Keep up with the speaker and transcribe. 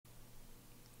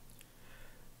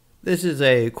This is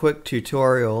a quick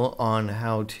tutorial on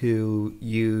how to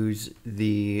use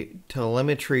the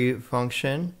telemetry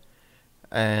function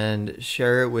and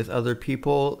share it with other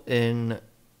people in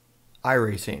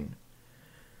iRacing.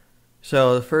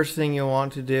 So the first thing you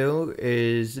want to do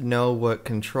is know what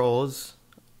controls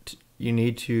you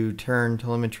need to turn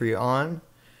telemetry on.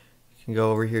 You can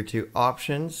go over here to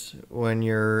options when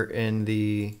you're in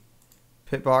the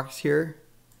pit box here.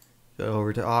 Go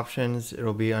over to options,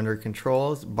 it'll be under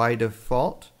controls. By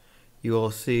default, you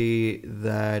will see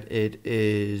that it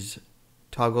is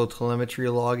toggle telemetry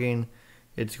logging.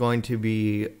 It's going to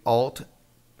be Alt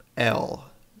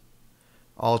L.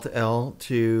 Alt L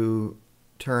to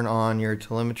turn on your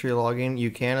telemetry logging. You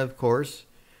can, of course,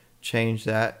 change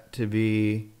that to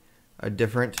be a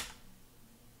different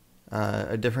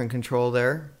control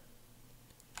there.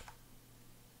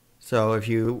 So if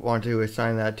you want to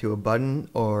assign that to a button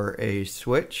or a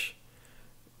switch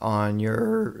on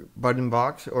your button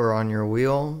box or on your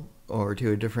wheel or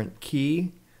to a different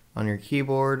key on your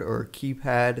keyboard or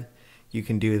keypad, you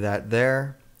can do that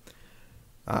there.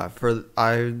 For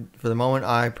the moment,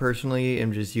 I personally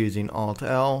am just using Alt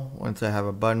L. Once I have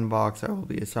a button box, I will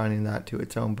be assigning that to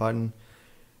its own button.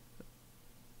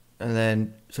 And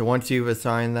then, so once you've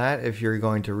assigned that, if you're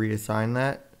going to reassign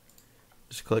that,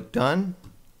 just click Done.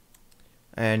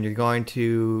 And you're going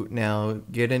to now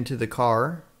get into the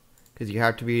car, because you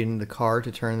have to be in the car to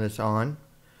turn this on.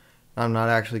 I'm not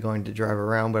actually going to drive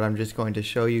around, but I'm just going to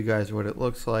show you guys what it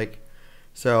looks like.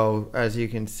 So as you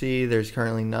can see, there's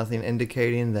currently nothing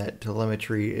indicating that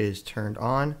telemetry is turned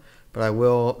on, but I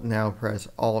will now press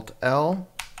Alt L.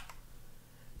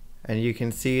 And you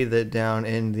can see that down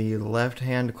in the left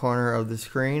hand corner of the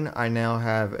screen, I now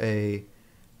have a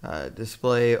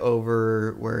display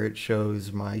over where it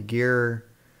shows my gear,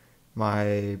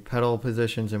 my pedal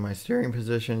positions, and my steering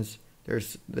positions.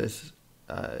 There's this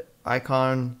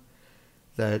icon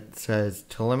that says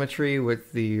telemetry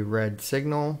with the red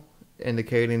signal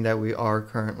indicating that we are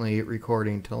currently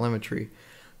recording telemetry.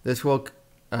 This will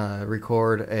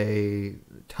record a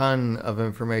ton of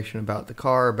information about the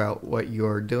car, about what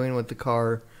you're doing with the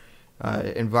car,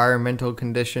 environmental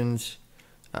conditions.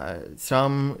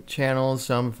 Some channels,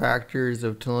 some factors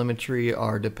of telemetry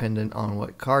are dependent on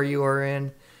what car you are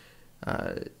in.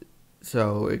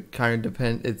 So it kind of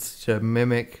depends. It's to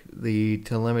mimic the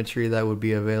telemetry that would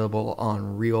be available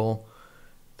on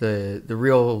the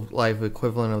real life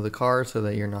equivalent of the car, so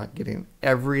that you're not getting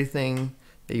everything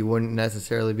that you wouldn't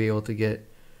necessarily be able to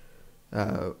get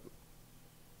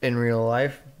in real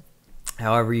life.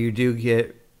 However, you do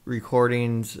get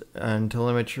recordings and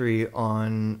telemetry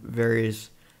on various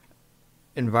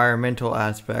environmental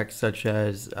aspects, such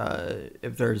as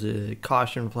if there's a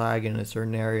caution flag in a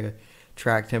certain area,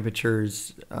 track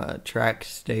temperatures, track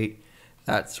state,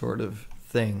 that sort of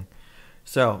thing.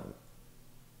 So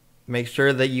make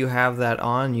sure that you have that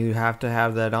on. You have to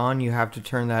have that on. You have to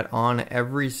turn that on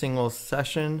every single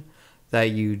session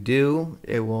that you do.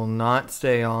 It will not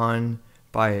stay on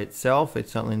by itself.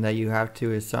 It's something that you have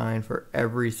to assign for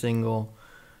every single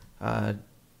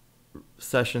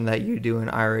session that you do in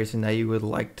iRacing that you would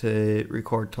like to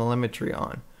record telemetry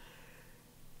on.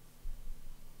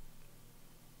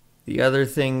 The other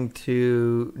thing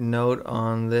to note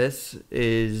on this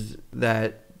is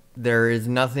that there is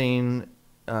nothing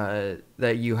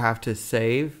that you have to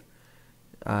save.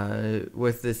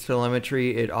 With this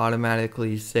telemetry, it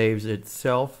automatically saves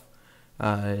itself.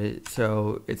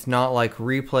 So it's not like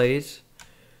replays.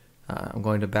 I'm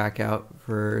going to back out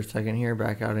for a second here,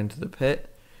 back out into the pit.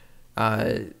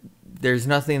 There's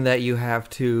nothing that you have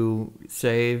to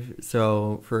save.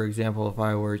 So for example, if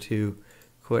I were to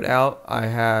quit out, I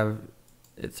have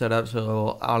it set up so it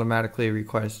will automatically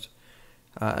request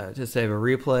to save a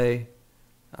replay,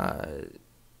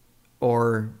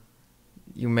 or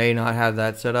you may not have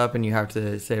that set up and you have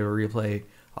to save a replay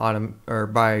or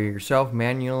by yourself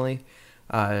manually.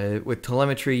 With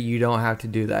telemetry, you don't have to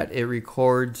do that. It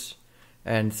records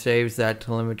and saves that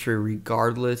telemetry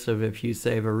regardless of if you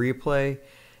save a replay,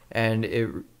 and it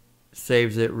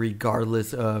saves it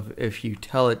regardless of if you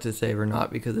tell it to save or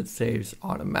not, because it saves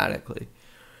automatically.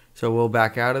 So we'll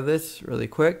back out of this really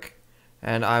quick,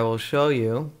 and I will show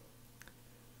you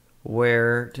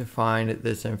where to find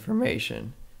this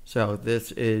information. So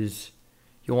this is,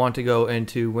 you'll want to go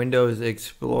into Windows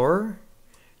Explorer.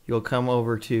 You'll come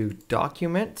over to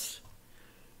Documents,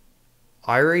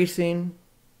 iRacing,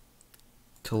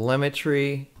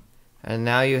 Telemetry, and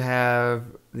now you have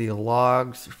the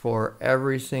logs for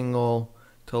every single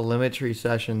telemetry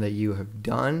session that you have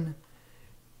done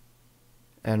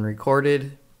and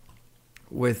recorded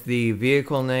with the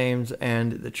vehicle names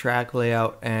and the track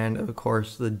layout and of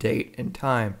course the date and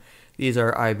time. These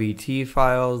are IBT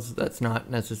files. That's not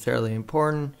necessarily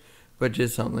important, but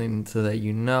just something so that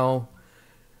you know.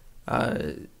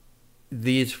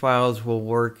 These files will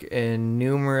work in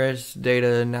numerous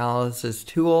data analysis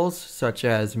tools such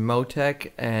as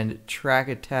Motec and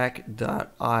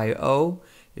trackattack.io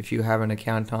if you have an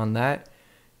account on that.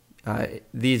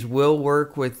 These will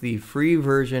work with the free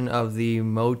version of the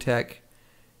Motec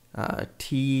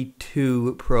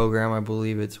T2 program, I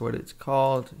believe it's what it's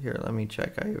called. Here, let me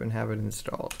check. I even have it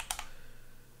installed.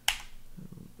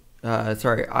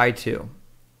 Sorry, i2.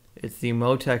 It's the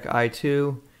Motec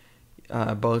i2.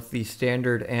 Both the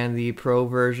standard and the pro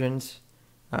versions.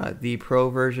 The pro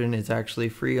version is actually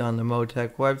free on the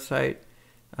Motec website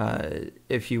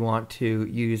if you want to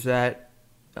use that.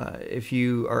 If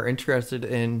you are interested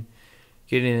in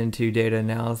getting into data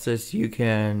analysis, you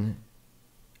can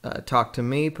talk to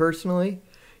me personally.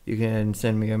 You can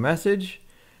send me a message,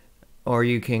 or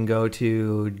you can go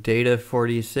to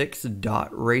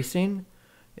data46.racing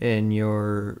in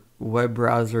your web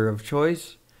browser of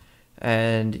choice,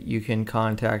 and you can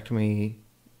contact me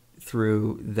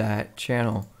through that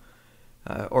channel,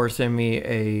 or send me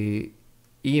a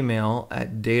email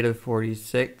at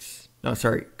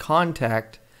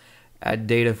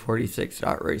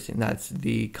contact@data46.racing. That's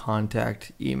the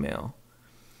contact email.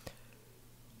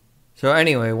 So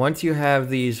anyway, once you have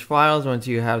these files, once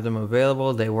you have them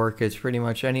available, they work as pretty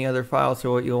much any other file.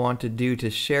 So what you'll want to do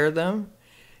to share them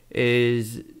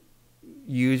is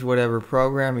use whatever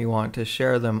program you want to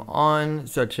share them on,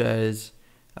 such as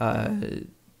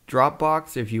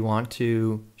Dropbox. If you want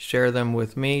to share them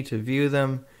with me to view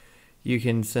them, you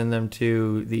can send them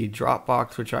to the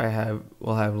Dropbox, which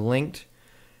will have linked,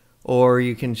 or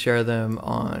you can share them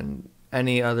on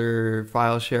any other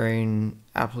file sharing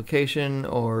application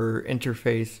or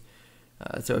interface.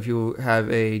 So if you have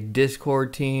a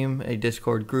Discord team, a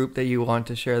Discord group that you want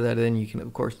to share that in, you can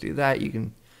of course do that. You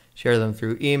can share them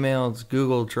through emails,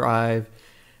 Google Drive,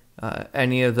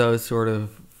 any of those sort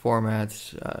of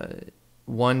formats.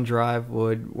 OneDrive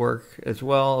would work as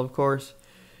well, of course.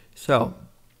 So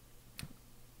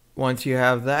once you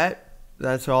have that,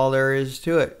 that's all there is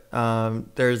to it.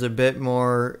 There's a bit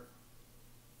more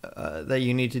that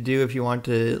you need to do if you want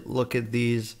to look at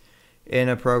these in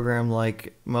a program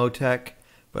like Motec,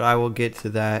 but I will get to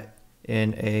that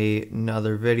in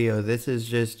another video. This is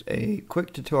just a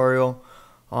quick tutorial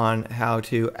on how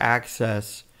to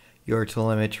access your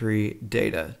telemetry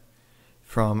data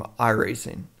from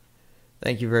iRacing.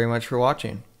 Thank you very much for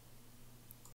watching.